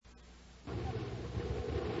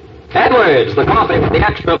Edwards, the coffee with the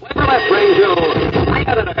extra flavor left brings you My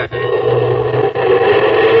Editor.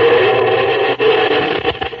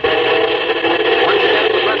 Once again,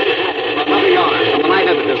 the press is full of another yarn from the night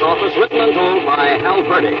editor's office, written and told by Hal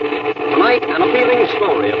Purdy. Tonight, an appealing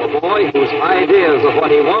story of a boy whose ideas of what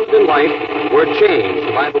he wanted in life were changed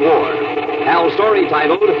by the war. Hal's story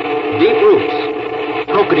titled Deep Roots.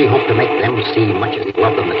 How could he hope to make them see, much as he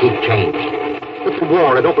loved them, that he'd changed? That the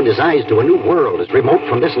war had opened his eyes to a new world as remote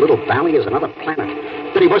from this little valley as another planet.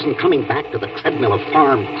 That he wasn't coming back to the treadmill of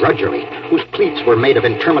farm drudgery, whose cleats were made of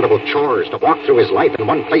interminable chores to walk through his life in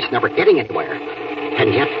one place, never getting anywhere.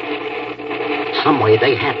 And yet, some way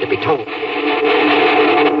they had to be told.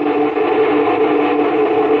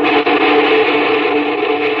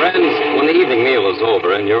 Friends, when the evening meal is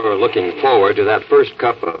over and you're looking forward to that first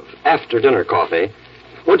cup of after-dinner coffee,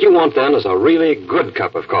 what you want then is a really good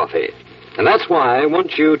cup of coffee. And that's why,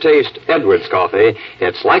 once you taste Edwards coffee,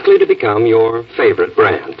 it's likely to become your favorite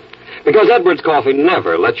brand. Because Edwards coffee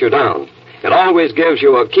never lets you down. It always gives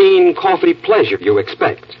you a keen coffee pleasure you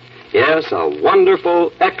expect. Yes, a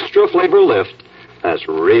wonderful extra flavor lift that's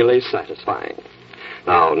really satisfying.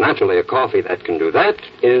 Now, naturally, a coffee that can do that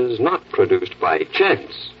is not produced by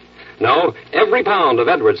chance. No, every pound of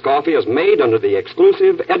Edwards coffee is made under the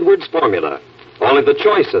exclusive Edwards formula. Only the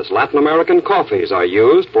choicest Latin American coffees are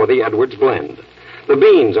used for the Edwards blend. The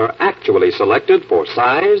beans are actually selected for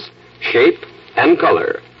size, shape, and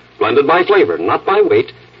color, blended by flavor, not by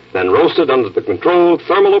weight, then roasted under the controlled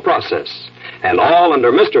thermal process, and all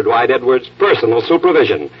under Mr. Dwight Edwards' personal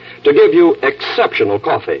supervision to give you exceptional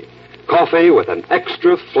coffee. Coffee with an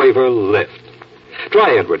extra flavor lift.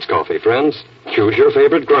 Try Edwards coffee, friends. Choose your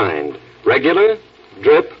favorite grind. Regular,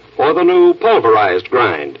 drip, or the new pulverized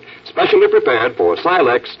grind, specially prepared for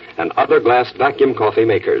Silex and other glass vacuum coffee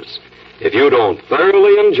makers. If you don't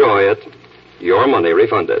thoroughly enjoy it, your money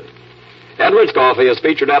refunded. Edwards coffee is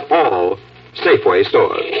featured at all Safeway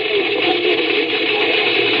stores.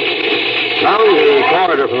 Down the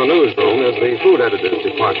corridor from the newsroom is the food editor's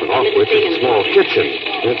department, off which is a small kitchen.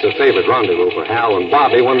 It's a favorite rendezvous for Hal and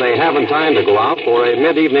Bobby when they haven't time to go out for a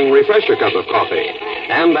mid-evening refresher cup of coffee.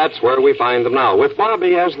 And that's where we find them now, with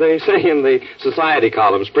Bobby, as they say in the society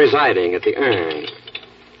columns, presiding at the urn.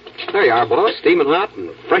 There you are, boss, steaming hot and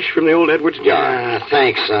fresh from the old Edwards jar.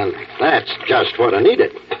 Thanks, son. That's just what I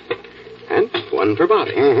needed. And one for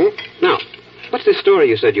Bobby. Mm-hmm. Now, what's this story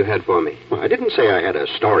you said you had for me? Well, I didn't say I had a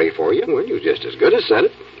story for you. Well, you just as good as said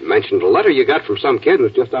it. You mentioned a letter you got from some kid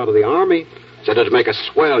who's just out of the Army. Said it'd make a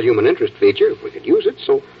swell human interest feature if we could use it,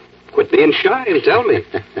 so quit being shy and tell me.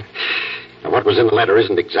 Now, what was in the letter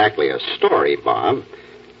isn't exactly a story, Bob.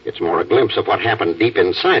 It's more a glimpse of what happened deep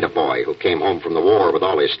inside a boy who came home from the war with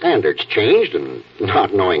all his standards changed and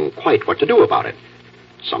not knowing quite what to do about it.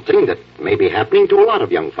 Something that may be happening to a lot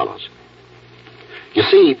of young fellows. You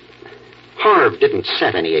see, Harv didn't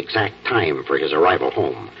set any exact time for his arrival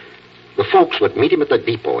home. The folks would meet him at the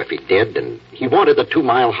depot if he did, and he wanted the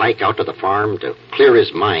 2-mile hike out to the farm to clear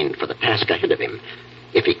his mind for the task ahead of him,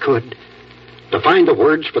 if he could, to find the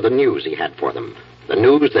words for the news he had for them, the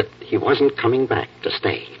news that he wasn't coming back to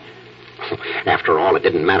stay. After all, it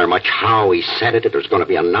didn't matter much how he said it. It was going to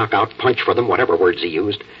be a knockout punch for them, whatever words he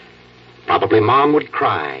used. Probably Mom would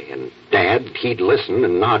cry, and Dad, he'd listen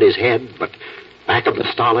and nod his head, but back of the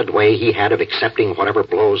stolid way he had of accepting whatever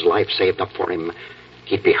blows life saved up for him,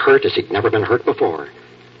 he'd be hurt as he'd never been hurt before.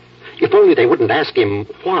 If only they wouldn't ask him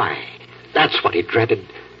why. That's what he dreaded.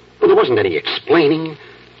 Well, there wasn't any explaining.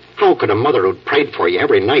 How could a mother who'd prayed for you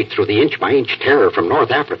every night through the inch-by-inch terror from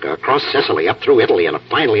North Africa, across Sicily, up through Italy, and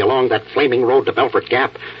finally along that flaming road to Belfort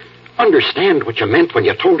Gap, understand what you meant when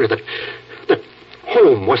you told her that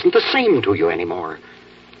home wasn't the same to you anymore?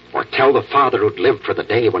 Or tell the father who'd lived for the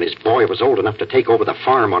day when his boy was old enough to take over the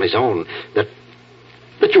farm on his own that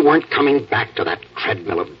you weren't coming back to that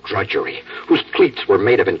treadmill of drudgery, whose cleats were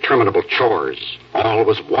made of interminable chores,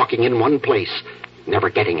 always walking in one place, never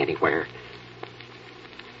getting anywhere.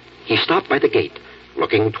 He stopped by the gate,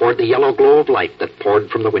 looking toward the yellow glow of light that poured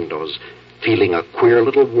from the windows, feeling a queer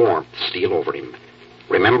little warmth steal over him,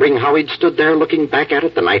 remembering how he'd stood there looking back at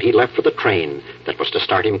it the night he left for the train that was to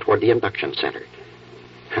start him toward the induction center.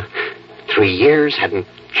 3 years hadn't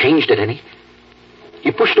changed it any.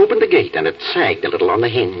 He pushed open the gate, and it sagged a little on the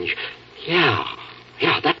hinge. Yeah,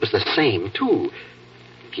 that was the same, too.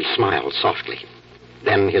 He smiled softly.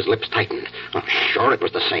 Then his lips tightened. Oh, sure, it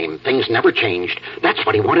was the same. Things never changed. That's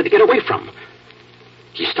what he wanted to get away from.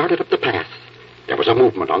 He started up the path. There was a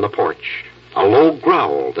movement on the porch. A low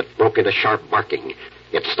growl that broke into sharp barking.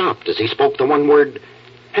 It stopped as he spoke the one word,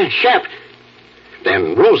 Shep.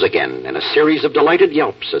 then rose again in a series of delighted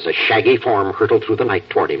yelps as a shaggy form hurtled through the night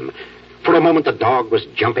toward him. For a moment, the dog was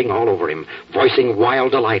jumping all over him, voicing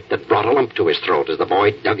wild delight that brought a lump to his throat as the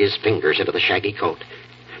boy dug his fingers into the shaggy coat.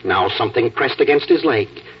 Now something pressed against his leg,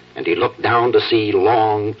 and he looked down to see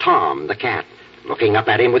Long Tom, the cat, looking up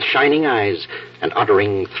at him with shining eyes and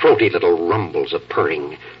uttering throaty little rumbles of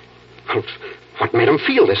purring. What made him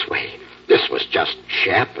feel this way? This was just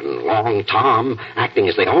Shep and Long Tom acting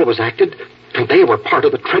as they always acted, and they were part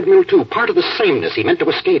of the treadmill, too, part of the sameness he meant to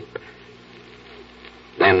escape.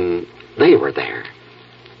 Then they were there.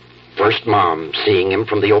 First Mom, seeing him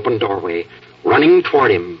from the open doorway, running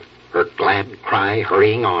toward him, her glad cry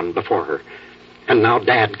hurrying on before her. And now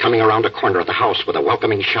Dad coming around a corner of the house with a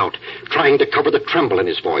welcoming shout, trying to cover the tremble in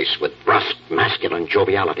his voice with brusque, masculine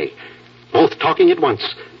joviality. Both talking at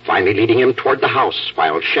once, finally leading him toward the house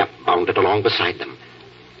while Shep bounded along beside them.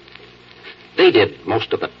 They did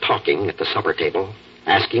most of the talking at the supper table,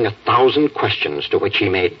 asking 1,000 questions to which he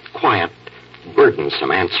made quiet,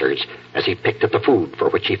 burdensome answers as he picked at the food for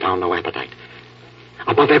which he found no appetite.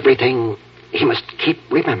 Above everything, he must keep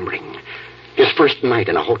remembering. His first night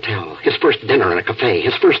in a hotel, his first dinner in a cafe,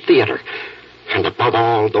 his first theater, and above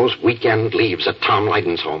all, those weekend leaves at Tom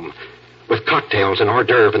Lydon's home, with cocktails and hors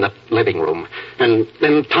d'oeuvre in the living room, and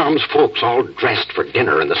then Tom's folks all dressed for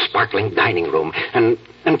dinner in the sparkling dining room, and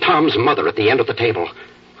Tom's mother at the end of the table,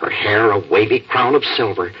 her hair a wavy crown of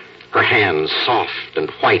silver, her hands soft and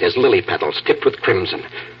white as lily petals tipped with crimson.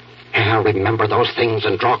 I'll remember those things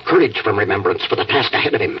and draw courage from remembrance for the task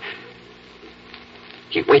ahead of him.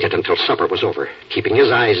 He waited until supper was over, keeping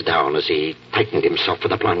his eyes down as he tightened himself for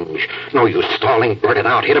the plunge. No use stalling, blurt it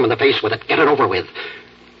out, hit him in the face with it, get it over with.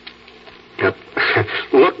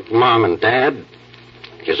 Look, Mom and Dad.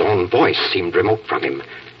 His own voice seemed remote from him.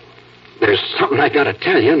 There's something I gotta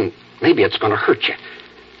tell you, and maybe it's gonna hurt you.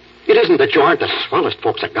 It isn't that you aren't the swellest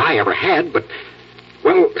folks a guy ever had, but,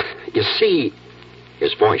 well, you see,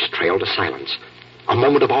 his voice trailed to silence. A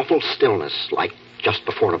moment of awful stillness, like just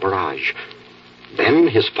before a barrage. Then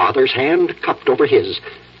his father's hand cupped over his.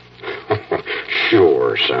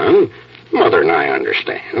 Sure, son. Mother and I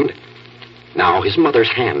understand. Now his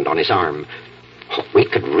mother's hand on his arm. We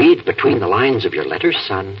could read between the lines of your letters,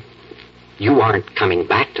 son. You aren't coming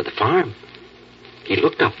back to the farm. He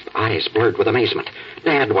looked up, eyes blurred with amazement.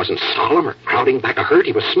 Dad wasn't solemn or crowding back a hurt.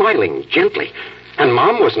 He was smiling gently. And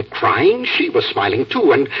Mom wasn't crying. She was smiling,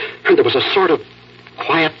 too. And there was a sort of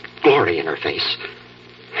quiet glory in her face.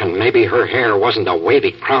 And maybe her hair wasn't a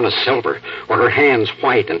wavy crown of silver, or her hands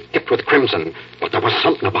white and tipped with crimson, but there was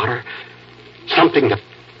something about her. Something that...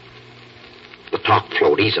 The talk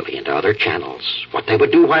flowed easily into other channels. What they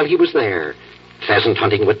would do while he was there. Pheasant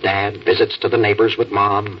hunting with Dad, visits to the neighbors with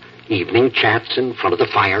Mom, evening chats in front of the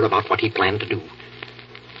fire about what he planned to do.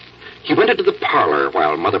 He went into the parlor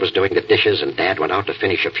while Mother was doing the dishes and Dad went out to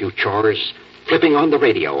finish a few chores, flipping on the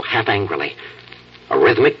radio half angrily. A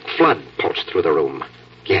rhythmic flood pulsed through the room.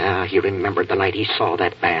 Yeah, he remembered the night he saw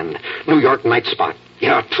that band. New York Night Spot.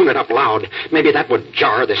 Yeah, tune it up loud. Maybe that would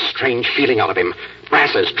jar this strange feeling out of him.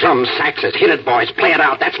 Brasses, drums, saxes, hit it, boys. Play it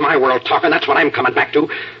out. That's my world talking. That's what I'm coming back to.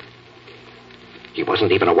 He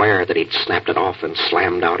wasn't even aware that he'd snapped it off and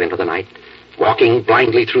slammed out into the night, walking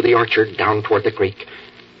blindly through the orchard down toward the creek,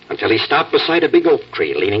 until he stopped beside a big oak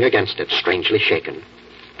tree, leaning against it, strangely shaken.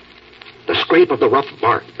 The scrape of the rough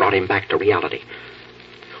bark brought him back to reality.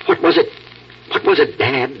 What was it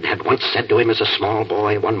Dad had once said to him as a small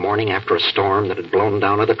boy one morning after a storm that had blown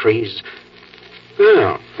down the trees?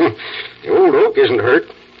 Well, the old oak isn't hurt.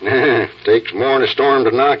 Takes more than a storm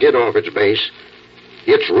to knock it off its base.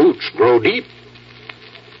 Its roots grow deep.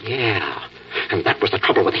 Yeah, and that was the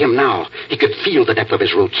trouble with him now. He could feel the depth of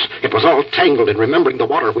his roots. It was all tangled in remembering the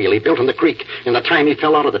water wheel he built in the creek, in the time he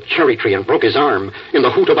fell out of the cherry tree and broke his arm, in the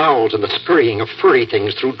hoot of owls and the scurrying of furry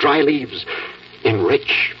things through dry leaves, in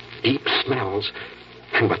rich, deep smells.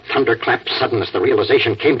 And with thunderclap suddenness, the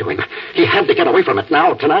realization came to him. He had to get away from it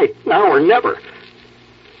now, tonight, now or never.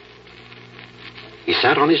 He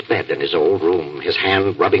sat on his bed in his old room, his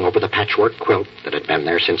hand rubbing over the patchwork quilt that had been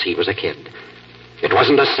there since he was a kid. It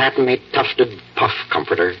wasn't a satiny, tufted puff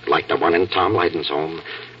comforter like the one in Tom Lydon's home,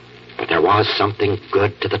 but there was something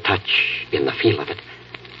good to the touch in the feel of it.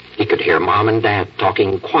 He could hear Mom and Dad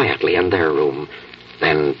talking quietly in their room,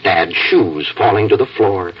 then Dad's shoes falling to the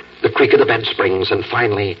floor, the creak of the bed springs, and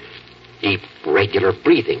finally, deep, regular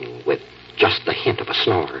breathing with just the hint of a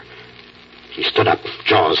snore. He stood up,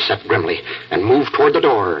 jaws set grimly, and moved toward the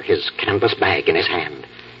door, his canvas bag in his hand.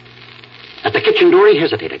 At the kitchen door, he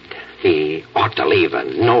hesitated. He ought to leave a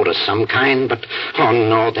note of some kind, but, oh,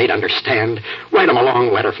 no, they'd understand. Write him a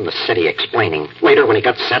long letter from the city explaining. Later, when he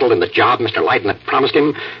got settled in the job Mr. Leyden had promised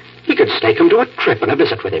him, he could stake him to a trip and a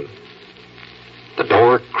visit with him. The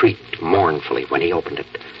door creaked mournfully when he opened it,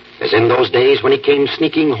 as in those days when he came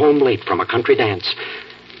sneaking home late from a country dance.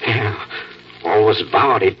 Yeah, always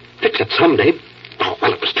vowed he'd fix it someday. Oh,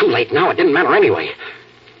 well, it was too late now. It didn't matter anyway.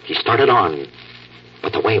 He started on,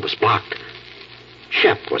 but the way was blocked.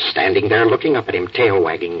 Shep was standing there looking up at him, tail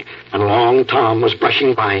wagging, and Long Tom was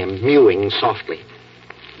brushing by him, mewing softly.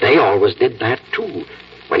 They always did that, too,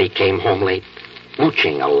 when he came home late,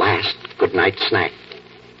 mooching a last good-night snack.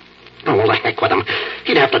 Oh, well, the heck with him.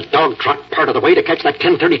 He'd have to dog-trot part of the way to catch that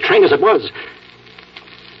 10:30 train as it was.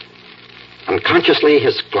 Unconsciously,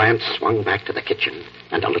 his glance swung back to the kitchen,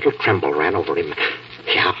 and a little tremble ran over him.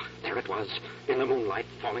 Yeah, there it was, in the moonlight,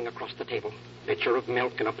 falling across the table. Pitcher of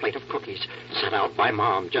milk and a plate of cookies, set out by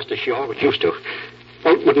Mom, just as she always used to.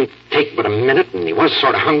 Well, it wouldn't take but a minute, and he was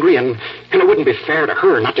sort of hungry, and it wouldn't be fair to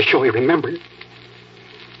her not to show he remembered.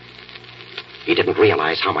 He didn't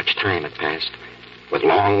realize how much time had passed, with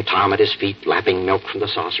Long Tom at his feet, lapping milk from the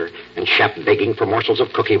saucer, and Shep begging for morsels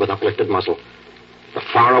of cookie with uplifted muzzle. The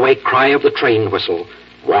faraway cry of the train whistle,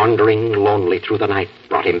 wandering lonely through the night,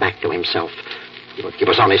 brought him back to himself. He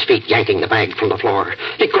was on his feet, yanking the bag from the floor.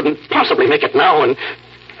 He couldn't possibly make it now, and...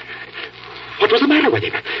 What was the matter with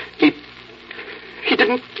him? He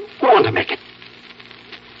didn't want to make it.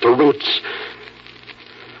 The roots,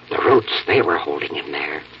 they were holding him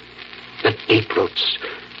there. The deep roots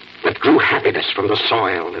that grew happiness from the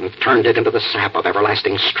soil and turned it into the sap of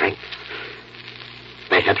everlasting strength.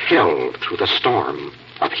 They had held through the storm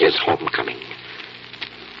of his homecoming.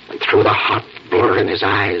 And through the hot blur in his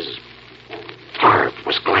eyes, Harv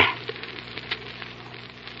was glad.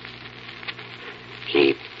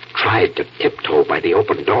 He tried to tiptoe by the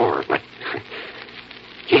open door, but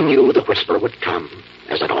he knew the whisper would come,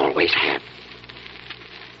 as it always had.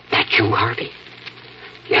 That you, Harvey?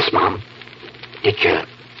 Yes, Mom. Did you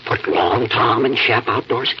put Long Tom and Shep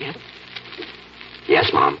outdoors again?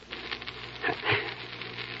 Yes, Mom.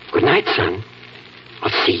 Good night, son.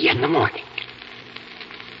 I'll see you in the morning.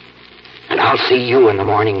 And I'll see you in the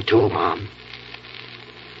morning, too, Mom.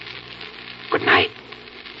 Good night.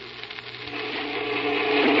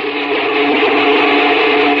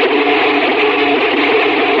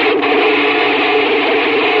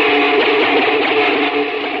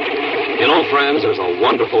 You know, friends, there's a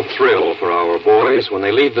wonderful thrill for our boys when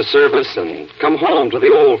they leave the service and come home to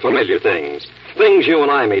the old familiar things. Things you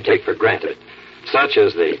and I may take for granted, such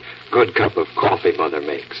as the good cup of coffee Mother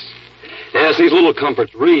makes. Yes, these little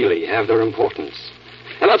comforts really have their importance.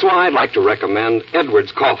 And that's why I'd like to recommend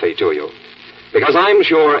Edwards Coffee to you. Because I'm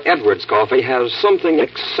sure Edwards Coffee has something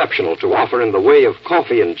exceptional to offer in the way of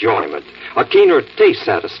coffee enjoyment, a keener taste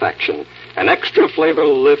satisfaction, an extra flavor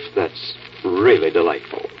lift that's really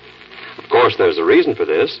delightful. Of course, there's a reason for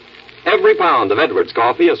this. Every pound of Edwards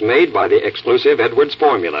coffee is made by the exclusive Edwards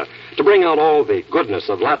formula to bring out all the goodness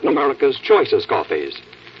of Latin America's choicest coffees.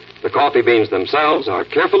 The coffee beans themselves are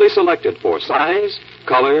carefully selected for size,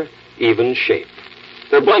 color, even shape.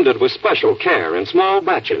 They're blended with special care in small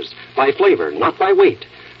batches, by flavor, not by weight,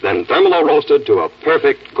 then thermo-roasted to a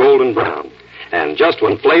perfect golden brown. And just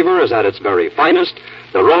when flavor is at its very finest,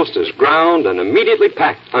 the roast is ground and immediately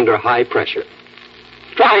packed under high pressure.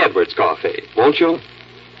 Try Edwards Coffee, won't you?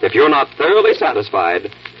 If you're not thoroughly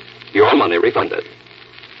satisfied, your money refunded.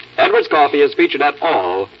 Edwards Coffee is featured at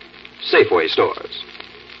all Safeway stores.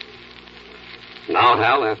 Now,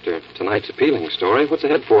 Hal, after tonight's appealing story, what's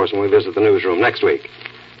ahead for us when we visit the newsroom next week?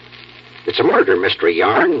 It's a murder mystery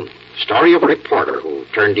yarn. Story of a reporter who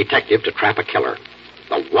turned detective to trap a killer.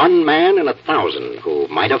 The one man in 1,000 who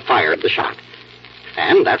might have fired the shot.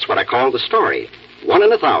 And that's what I call the story. 1 in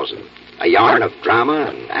 1,000. A yarn of drama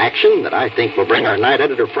and action that I think will bring our night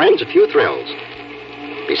editor friends a few thrills.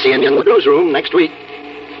 Be seeing you in the newsroom next week.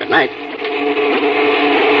 Good night.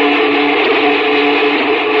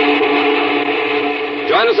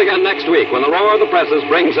 Join us again next week when the Roar of the Presses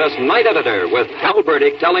brings us Night Editor with Hal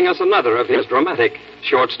Burdick telling us another of his dramatic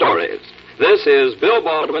short stories. This is Bill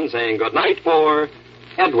Baldwin saying goodnight for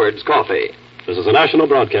Edwards Coffee. This is the National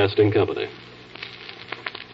Broadcasting Company.